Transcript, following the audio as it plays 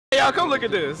y'all come look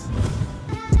at this.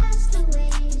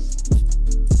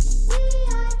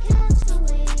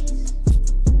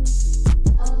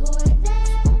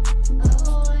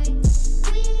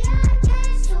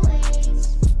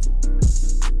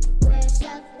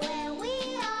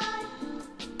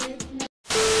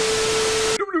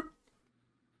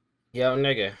 Yo,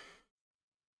 nigga.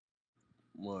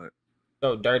 What?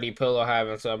 So dirty pillow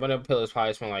having stuff, but them pillows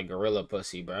probably smell like gorilla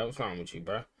pussy, bro. What's wrong with you,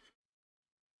 bro?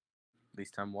 At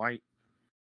least I'm white.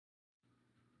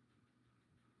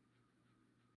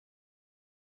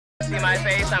 See my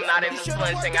face, I'm not even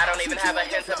flinching. I don't even have a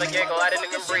hint of a giggle. I didn't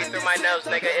even breathe through my nose,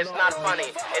 nigga. It's not funny.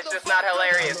 It's just not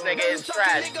hilarious, nigga. It's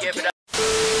trash. Give it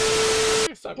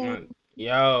up. Suck my...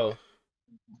 Yo.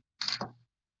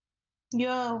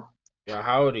 Yo. Yo,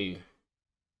 how old are you?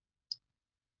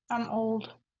 I'm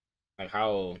old. Like, how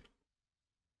old?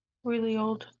 Really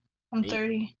old. I'm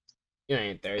 30. You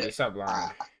ain't 30. Stop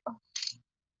lying.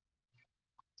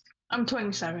 I'm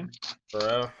 27. For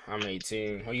real? I'm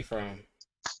 18. Where you from?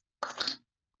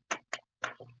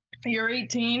 You're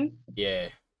 18? Yeah.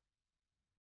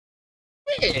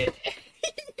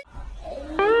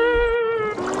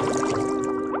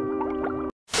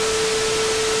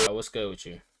 Oh, what's good with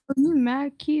you? You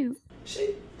mad cute.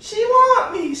 She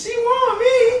want me. She want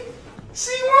me.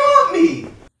 She want me.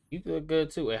 You look good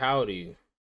too. Wait, how old are you?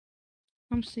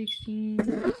 I'm 16.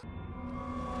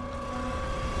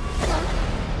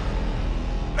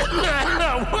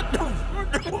 What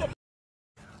the?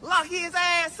 Lock his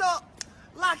ass up.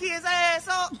 Lock his ass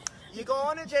up. You're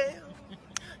going to jail.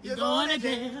 You're going to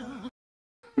jail.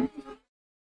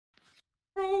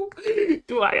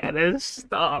 Do I gotta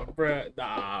stop, bruh?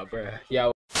 Nah, bruh.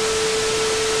 Yo.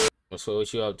 What's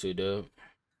what you up to, dude?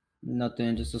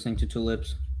 Nothing, just listening to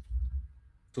Tulips.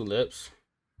 Tulips?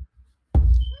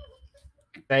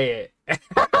 Say it.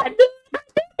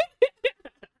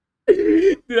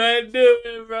 Do I do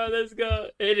it, bro? Let's go.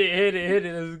 Hit it.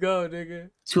 Let's go, nigga.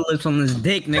 Tulips on this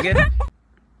dick, nigga.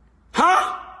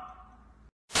 Huh?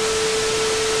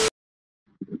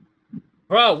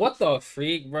 Bro, what the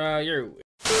freak, bro? You're...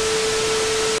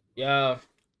 Yo.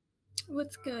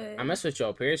 What's good? I mess with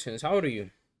your piercings. How old are you?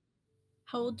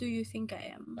 How old do you think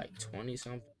I am? Like 20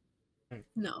 something?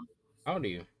 No. How old are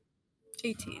you?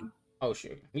 18. Oh,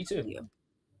 shit. Me too. You?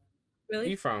 Where Really?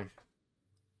 you from?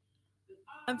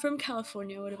 I'm from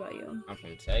California. What about you? I'm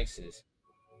from Texas.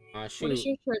 Shoot. What does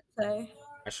your shirt say?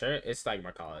 My shirt? It's like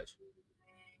my college.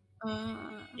 Uh,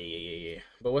 Yeah.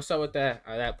 But what's up with that?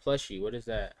 That plushie? What is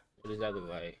that? What does that look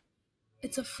like?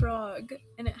 it's a frog,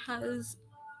 and it has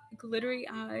glittery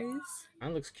eyes.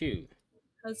 That looks cute.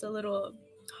 Has a little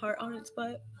heart on its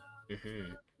butt.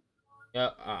 Mm-hmm.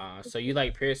 Yeah. So you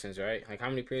like piercings, right? Like, how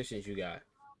many piercings you got?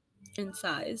 In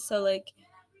size. So like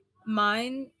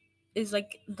mine is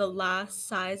like the last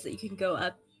size that you can go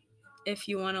up if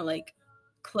you want to like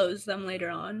close them later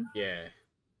on. Yeah.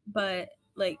 But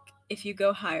like if you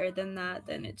go higher than that,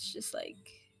 then it's just like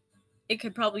it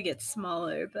could probably get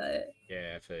smaller, but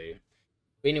Yeah, I feel you.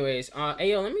 But anyways,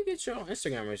 hey yo, let me get your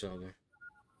Instagram or something.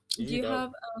 do you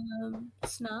have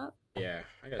Snap? Yeah,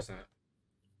 I got Snap.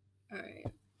 All right.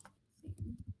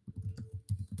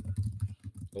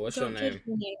 But what's Don't your give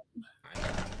name? your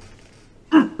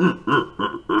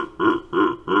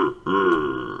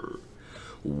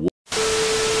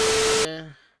Yeah.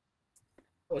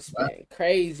 What's been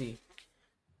crazy?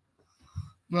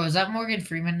 Bro, is that Morgan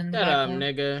Freeman in the Shut up, background?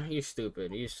 nigga. You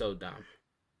stupid. You so dumb.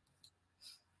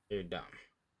 You're dumb.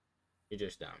 You're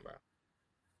just dumb, bro.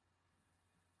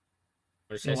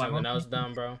 Wanna say something else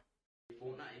dumb, bro?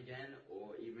 Fortnite again,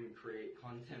 or even create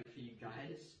content for you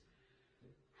guys.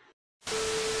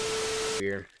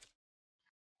 Weird.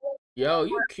 Yo,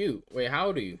 you cute. Wait, how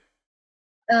old are you?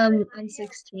 I'm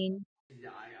 16.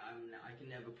 I can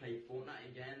never play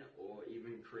Fortnite again, or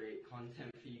even create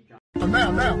content for you guys.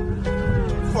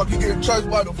 Now. Fucking getting chased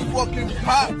by the fucking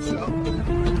cops, yo.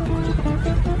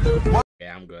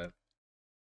 Yeah, I'm good.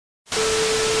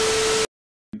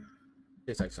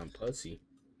 Tastes like some pussy.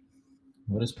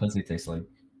 What does pussy taste like?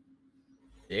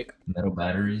 Dick. Metal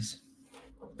batteries.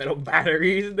 Metal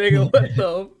batteries, nigga. What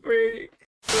the freak?